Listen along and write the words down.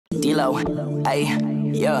D-Lo,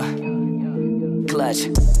 ayy, yeah. Clutch.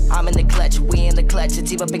 I'm in the clutch, we in the clutch, a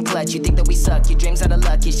team up in clutch. You think that we suck, your dreams out of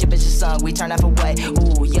luck, your ship is just sunk, we turn half away.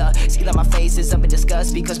 Ooh, yeah, see that my face is up in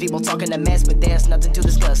disgust because people talking a mess, but there's nothing to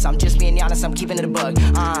discuss. I'm just being honest, I'm keeping it a bug.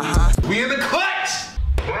 We in the clutch!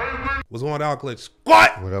 What's going on, Clutch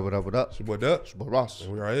Squad? What up, what up, what up? It's your boy Duck. It's your boy Ross.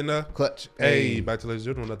 And we are in the Clutch. Hey, back to ladies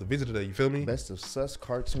and gentlemen, another visit today, you feel me? Best of Sus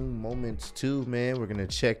cartoon moments too, man. We're gonna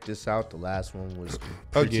check this out. The last one was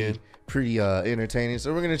pretty entertaining.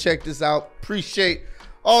 So we're gonna check this out. Appreciate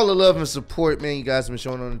all the love and support, man. You guys have been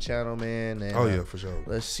showing on the channel, man. And, oh yeah, for sure.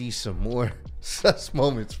 Let's see some more Sus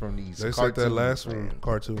moments from these. They said that last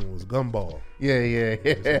cartoon was Gumball. Yeah.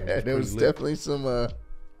 There was lit. definitely some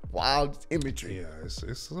wild imagery. Yeah, it's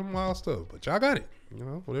some wild stuff, but y'all got it. You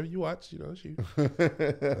know, whatever you watch, you know, it's you.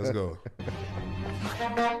 Let's go.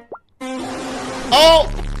 Oh!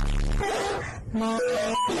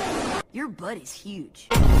 Your butt is huge.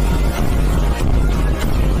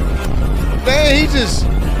 Man, he just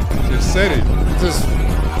said it. Just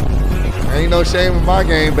ain't no shame in my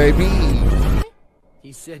game, baby.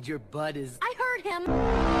 He said your butt is... I heard him.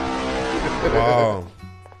 Wow.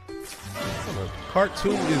 What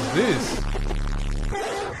cartoon is this?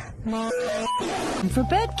 For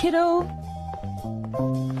bed, kiddo.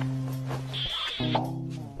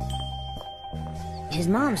 His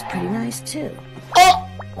mom's pretty nice, too. Oh!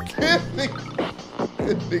 This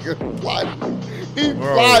nigga plotting. He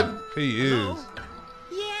plotting. He is.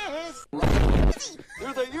 Yes.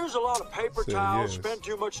 Do they use a lot of paper towels, spend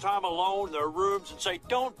too much time alone in their rooms, and say,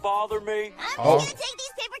 "Don't bother me"? I'm gonna take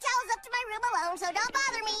these paper towels up to my room alone, so don't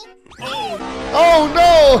bother me. Oh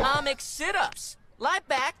no! Comic sit-ups. Lie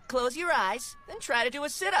back, close your eyes, then try to do a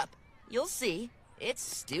sit-up. You'll see. It's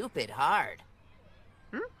stupid hard.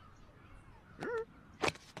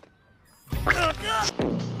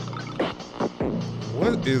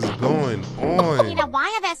 What is going on? You know why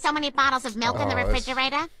are there so many bottles of milk in the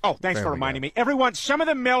refrigerator? Oh, thanks for reminding me. Everyone, some of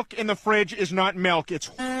the milk in the fridge is not milk. It's...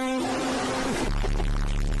 I'm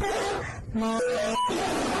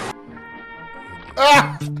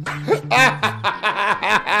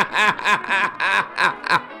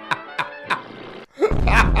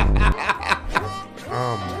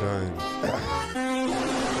done.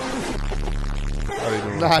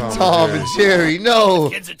 Not Tom and Jerry, no.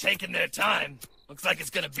 Kids are taking their time. Looks like it's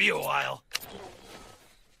gonna be a while.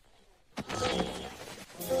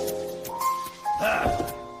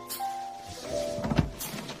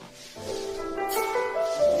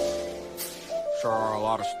 Sure are a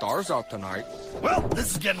lot of stars out tonight. Well,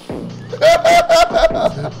 this is getting...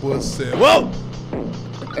 What's said? Whoa!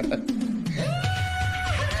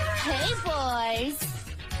 Hey, boys.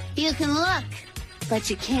 You can look, but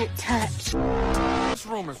you can't touch. This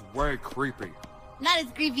room is way creepy. Not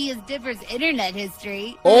as creepy as Dipper's internet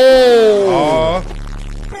history. Oh!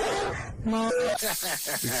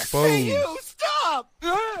 Exposed. Hey, you, stop!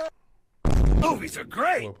 Movies are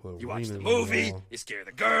great. You watch the movie, you scare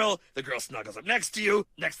the girl snuggles up next to you.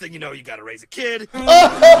 Next thing you know, you gotta raise a kid.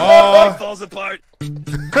 Life falls apart.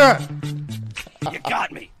 You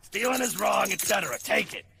got me. Stealing is wrong, etc.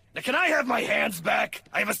 Take it. Now, can I have my hands back?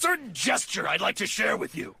 I have a certain gesture I'd like to share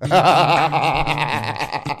with you. It's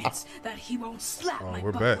that he won't slap my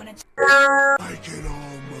butt back. when it's... I can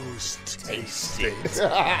almost taste it.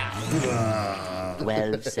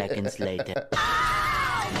 12 seconds later.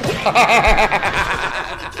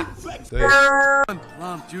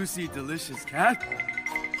 Plump, juicy, delicious cat.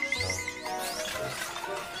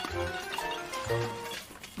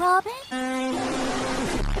 Robin?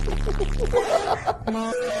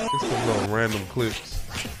 Just some little random clips.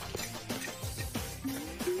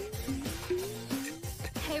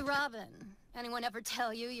 Hey, Robin. Anyone ever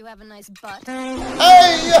tell you you have a nice butt?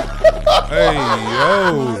 Hey! Hey,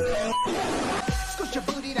 yo!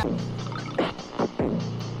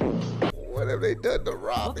 What have they done to What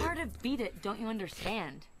Robin? part of Beat It don't you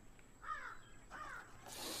understand?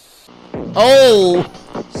 Oh!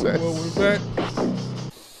 Well, we're back.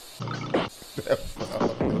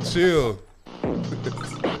 Chill.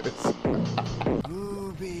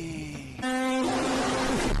 Movie.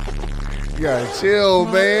 You gotta chill,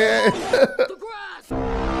 man.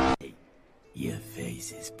 Your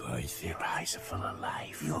face is perfect. Your eyes are full of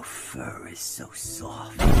life. Your fur is so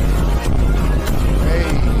soft. Hey,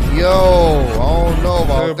 yo. I don't know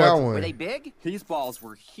about that one. Were they big? These balls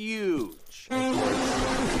were huge.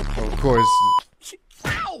 Of course.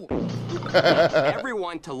 Ow!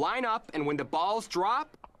 Everyone to line up, and when the balls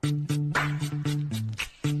drop...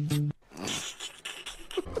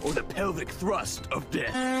 Or the pelvic thrust of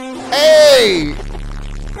death. Hey!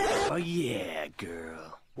 Oh yeah,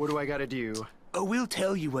 girl. What do I gotta do? Oh, we'll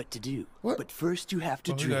tell you what to do. What? But first you have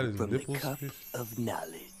to Oh, he got drink his from the nipples cup pierced. of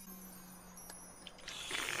knowledge.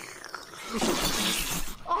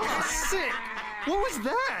 Oh, sick! What was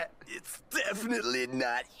that? It's definitely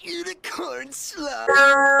not unicorn slime.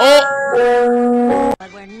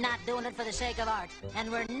 But we're not doing it for the sake of art. And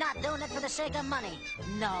we're not doing it for the sake of money.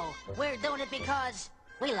 No, we're doing it because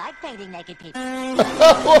we like painting naked people.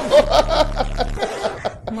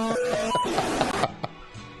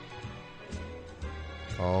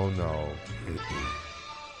 Oh no.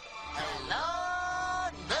 Hello,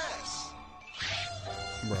 nurse.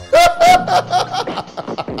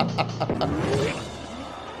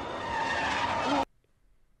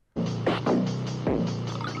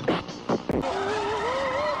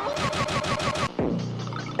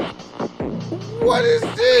 What is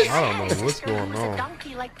this? I don't know what's going on.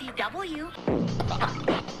 Donkey like DW.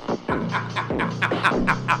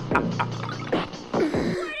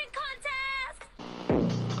 Squirting contest.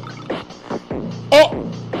 Oh!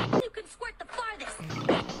 You can squirt the farthest.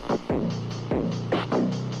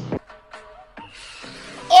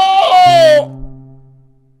 Oh!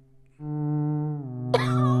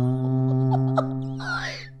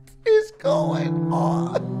 What is going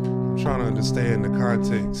on? I'm trying to understand the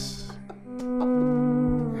context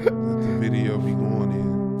that the video be going in.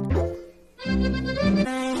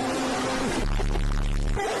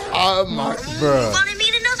 Oh my, bruh. Want to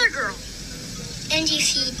meet another girl? And if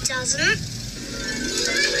he doesn't?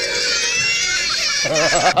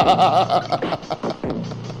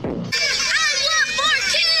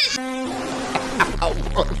 I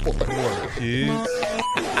want more Kids?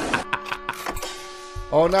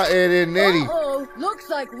 Oh, not Eddie and Eddie. Uh-oh, looks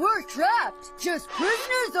like we're trapped. Just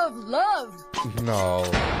prisoners of love. No.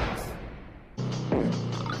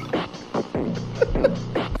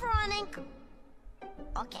 Running.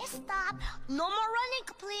 Okay, stop. No more running,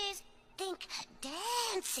 please. Think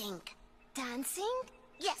dancing. Dancing?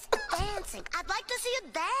 Yes, dancing. I'd like to see you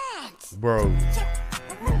dance. Bro.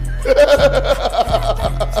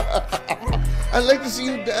 I'd like to see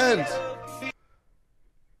you dance.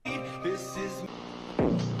 This is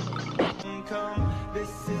come. This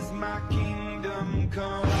is my kingdom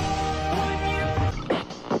come.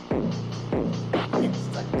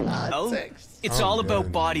 Oh, it's all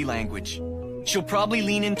about body language. She'll probably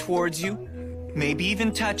lean in towards you, maybe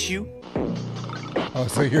even touch you. Oh,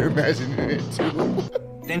 so you're imagining it too.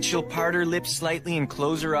 Then she'll part her lips slightly and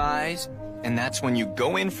close her eyes, and that's when you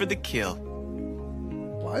go in for the kill.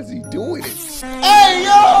 Why is he doing it? Hey,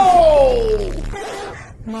 yo!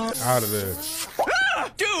 Out of there. Ah,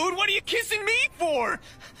 dude, what are you kissing me for?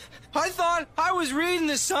 I thought I was reading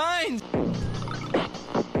the signs.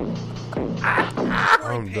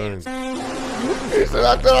 I'm done. He said,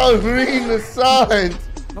 I thought I was reading the signs.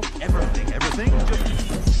 No, everything.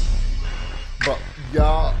 But,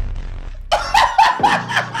 y'all.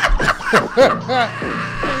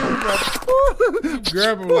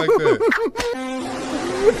 Grab him like that.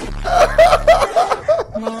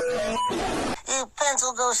 Your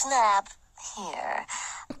pencil go snap. Here,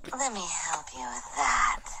 let me help you with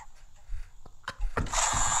that.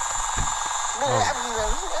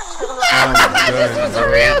 This was a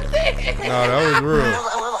real thing. No, that was real.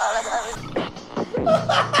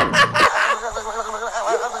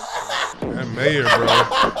 That mayor, bro.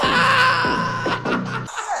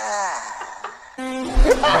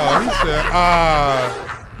 Oh, he said,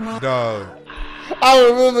 dog. I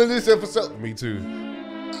remember this episode. Me too.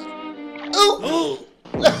 Ooh.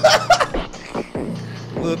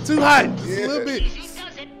 A little too hot. Just a little bit.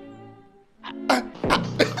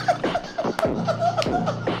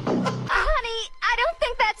 Honey, I don't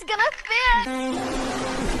think that's gonna fit.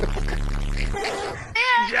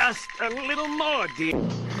 Just a little more, dear.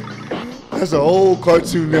 That's an old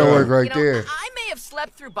Cartoon Network right there. I may have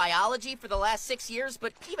slept through biology for the last 6 years,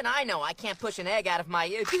 but even I know I can't push an egg out of my...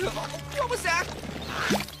 What was that?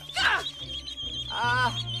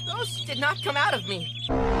 Those did not come out of me.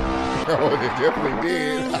 Oh, they definitely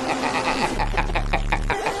did.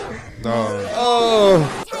 No.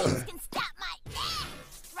 Oh. Tights can stop my...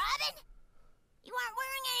 Robin, you aren't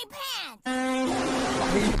wearing any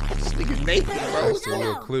pants. This nigga naked, bro. That's the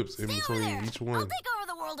little clips in between each one. I'll take over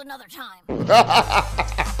the world another time.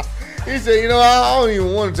 He said, you know, I don't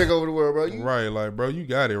even want to take over the world, bro. Right, like, bro, you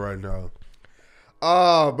got it right now.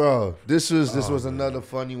 Oh, bro, this was another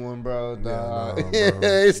funny one, bro. Nah. bro.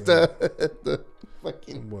 It's the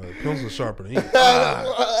fucking Boy, pencil sharper than ink.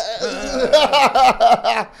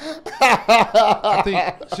 I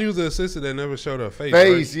think she was the assistant that never showed her face.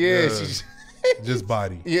 Face, right? yeah. She's just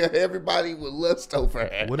body. Yeah, everybody would lust over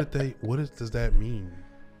her. What does that mean?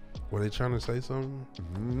 Were they trying to say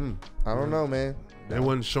something? I don't know, man. They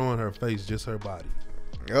wasn't showing her face, just her body.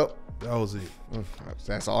 Yep. That was it.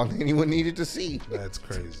 That's all anyone needed to see. That's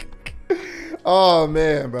crazy. Oh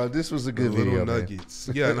man, bro, this was a good video. Little nuggets.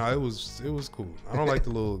 Yeah, no, it was cool. I don't like the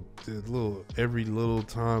little every little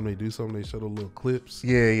time they do something, they show the little clips.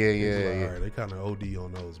 Yeah. All right, they kind of OD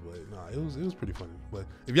on those, but nah, it was pretty funny. But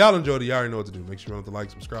if y'all enjoyed it, y'all already know what to do. Make sure you run to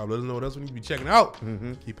like, subscribe. Let us know what else we need to be checking out.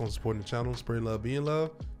 Keep on supporting the channel. Spread love, be in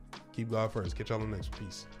love. Keep God first. Catch y'all on the next one.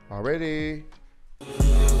 Peace. Already.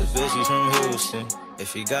 Bitches from Houston.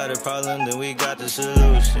 If you got a problem, then we got the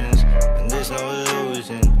solutions. And there's no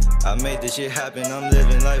illusion. I made this shit happen, I'm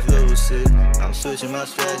living life lucid. I'm switching my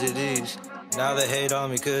strategies. Now they hate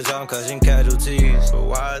on me cause I'm causing casualties. But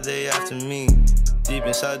why are they after me? Deep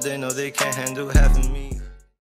inside they know they can't handle half of me.